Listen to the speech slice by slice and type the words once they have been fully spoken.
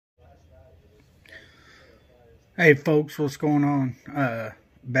Hey folks, what's going on?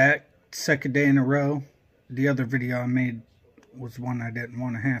 Back, second day in a row. The other video I made was one I didn't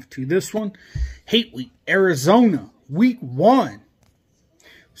want to have to. This one, Hate Week, Arizona, week 1.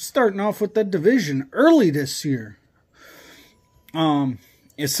 Starting off with the division early this year.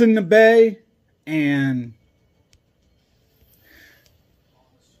 It's in the Bay, and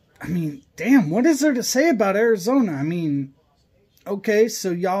I mean, damn, what is there to say about Arizona? I mean, okay,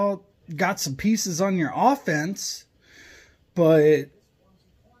 so y'all got some pieces on your offense, but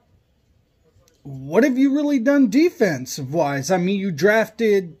what have you really done defensive-wise? I mean, you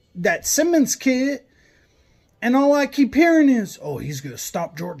drafted that Simmons kid, and all I keep hearing is, oh, he's going to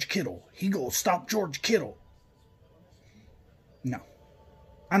stop George Kittle. He going to stop George Kittle. No.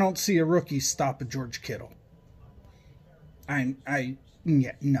 I don't see a rookie stop a George Kittle. Yeah,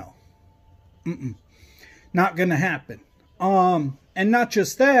 no. Not going to happen. And not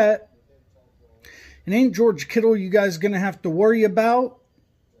just that, it ain't George Kittle you guys going to have to worry about.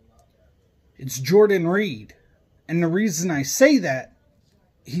 It's Jordan Reed. And the reason I say that,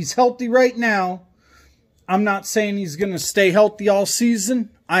 he's healthy right now. I'm not saying he's going to stay healthy all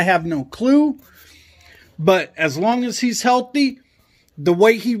season. I have no clue. But as long as he's healthy, the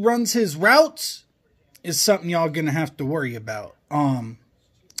way he runs his routes is something y'all going to have to worry about. I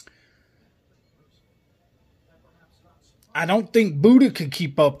don't think Buddha could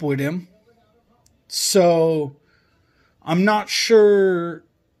keep up with him. So, I'm not sure,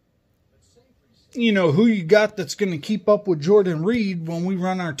 you know, who you got that's going to keep up with Jordan Reed when we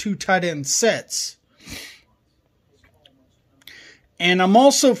run our 2 tight end sets. And I'm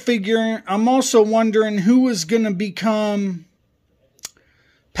also wondering who is going to become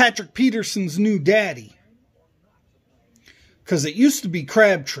Patrick Peterson's new daddy. Because it used to be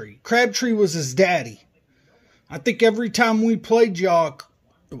Crabtree. Crabtree was his daddy. I think every time we played y'all,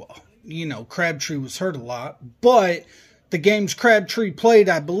 well, you know, Crabtree was hurt a lot. But the games Crabtree played,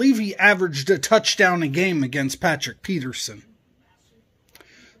 I believe he averaged a touchdown a game against Patrick Peterson.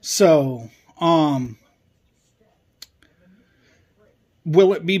 So, will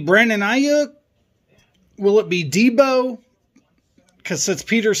it be Brandon Ayuk? Will it be Debo? Because since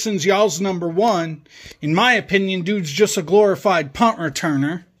Peterson's y'all's number 1, in my opinion, dude's just a glorified punt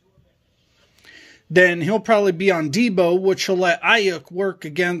returner. Then he'll probably be on Debo, which will let Ayuk work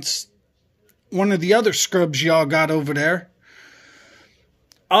against one of the other scrubs y'all got over there.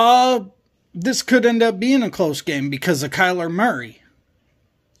 This could end up being a close game because of Kyler Murray.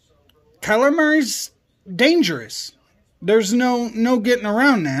 Kyler Murray's dangerous. There's no getting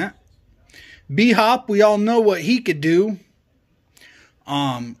around that. B-Hop, we all know what he could do.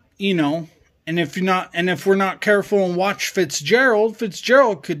 You know, and if we're not careful and watch Fitzgerald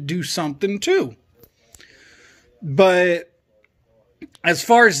could do something too. But as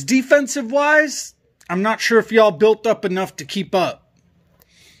far as defensive-wise, I'm not sure if y'all built up enough to keep up.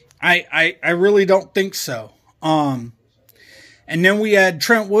 I really don't think so. And then we had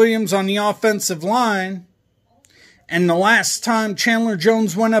Trent Williams on the offensive line. And the last time Chandler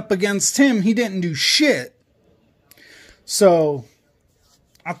Jones went up against him, he didn't do shit. So,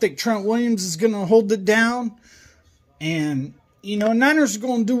 I think Trent Williams is going to hold it down. And, you know, Niners are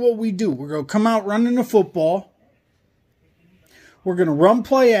going to do what we do. We're going to come out running the football. We're going to run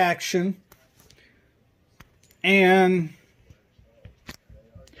play action. And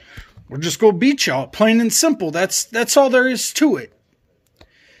we're just going to beat y'all. Plain and simple. That's all there is to it.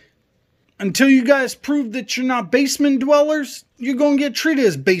 Until you guys prove that you're not basement dwellers, you're going to get treated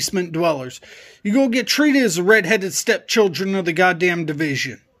as basement dwellers. You're going to get treated as the redheaded stepchildren of the goddamn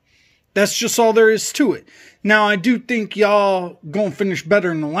division. That's just all there is to it. Now, I do think y'all going to finish better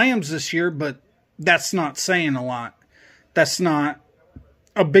than the Lambs this year, but that's not saying a lot. That's not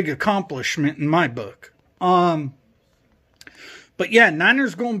a big accomplishment in my book. But yeah,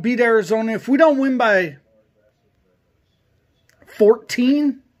 Niners going to beat Arizona. If we don't win by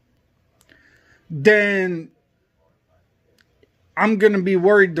 14, then I'm going to be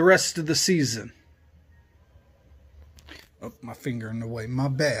worried the rest of the season. Oh, my finger in the way. My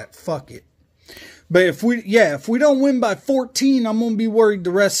bad. Fuck it. But if we don't win by 14, I'm going to be worried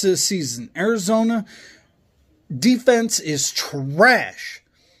the rest of the season. Arizona defense is trash.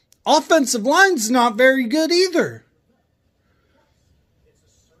 Offensive line's not very good either.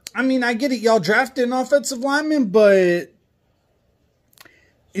 I mean, I get it. Y'all drafted an offensive lineman, but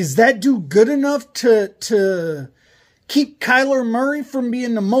is that dude good enough to keep Kyler Murray from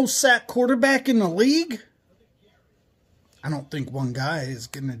being the most sacked quarterback in the league? I don't think one guy is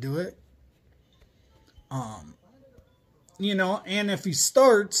going to do it. You know, and if he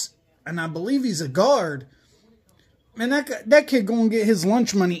starts, and I believe he's a guard, man, that kid going to get his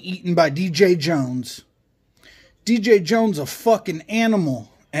lunch money eaten by DJ Jones. DJ Jones a fucking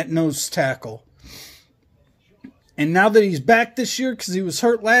animal at nose tackle. And now that he's back this year because he was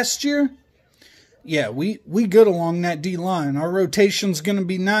hurt last year, yeah, we good along that D-line. Our rotation's going to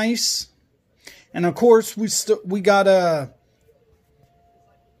be nice. And, of course, we got,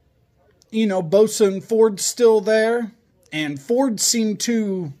 Bosa and Ford still there. And Ford seemed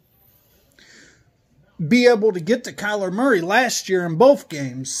to be able to get to Kyler Murray last year in both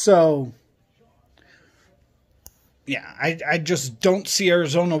games. So, yeah, I just don't see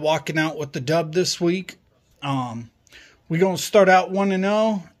Arizona walking out with the dub this week. We're going to start out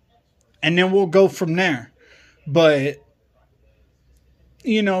 1-0, and then we'll go from there. But,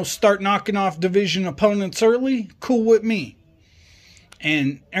 start knocking off division opponents early, cool with me.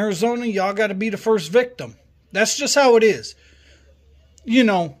 And Arizona, y'all got to be the first victim. That's just how it is.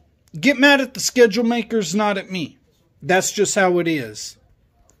 Get mad at the schedule makers, not at me. That's just how it is.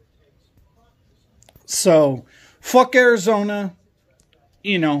 So, fuck Arizona.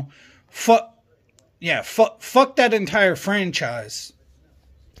 Fuck that entire franchise.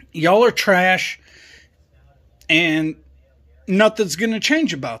 Y'all are trash, and nothing's going to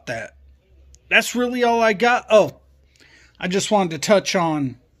change about that. That's really all I got. Oh, I just wanted to touch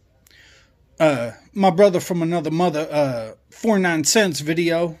on my brother from another mother, 49 Cents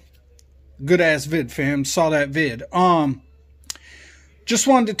video. Good ass vid, fam. Saw that vid. Just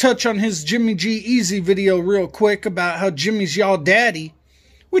wanted to touch on his Jimmy G Easy video real quick about how Jimmy's y'all daddy,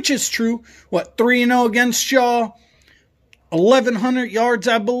 which is true. 3-0 against y'all, 1,100 yards,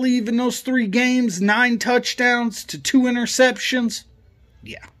 I believe, in those 3 games, 9 touchdowns to 2 interceptions.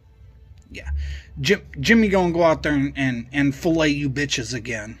 Yeah. Jimmy gonna go out there and fillet you bitches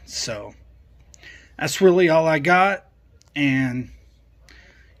again. So that's really all I got. And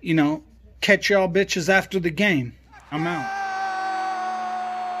catch y'all bitches after the game. I'm out.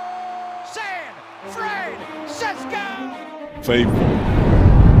 San Francisco! Faithful.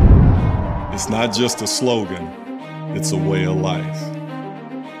 It's not just a slogan, it's a way of life.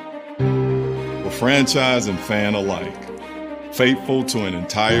 A franchise and fan alike. Faithful to an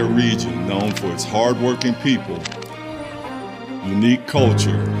entire region known for its hardworking people, unique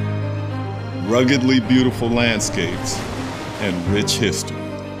culture, ruggedly beautiful landscapes, and rich history.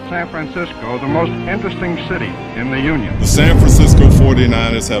 San Francisco, the most interesting city in the Union. The San Francisco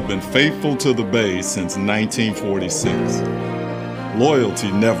 49ers have been faithful to the Bay since 1946.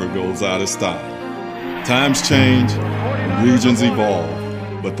 Loyalty never goes out of style. Times change, regions evolve,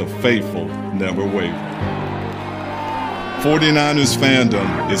 but the faithful never waver. 49ers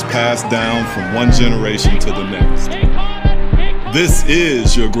fandom is passed down from one generation to the next. This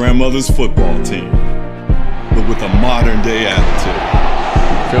is your grandmother's football team, but with a modern day attitude.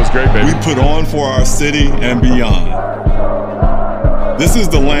 Feels great, baby. We put on for our city and beyond. This is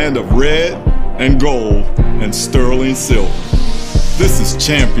the land of red and gold and sterling silver. This is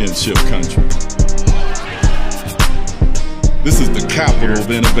championship country. This is the capital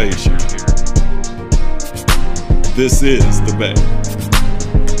of innovation. This is the Bay.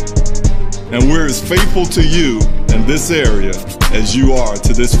 And we're as faithful to you in this area as you are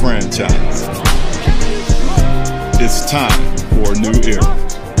to this franchise. It's time for a new era.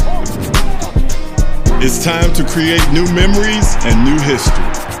 It's time to create new memories and new history.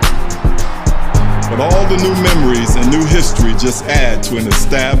 But all the new memories and new history just add to an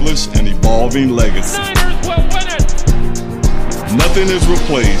established and evolving legacy. Niners will win it! Nothing is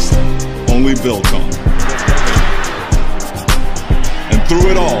replaced, only built on. And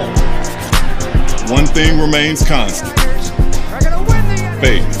through it all, one thing remains constant: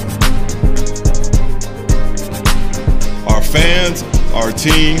 faith. Our fans, our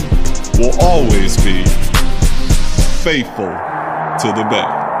team, will always be faithful to the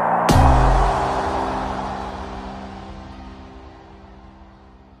Bay.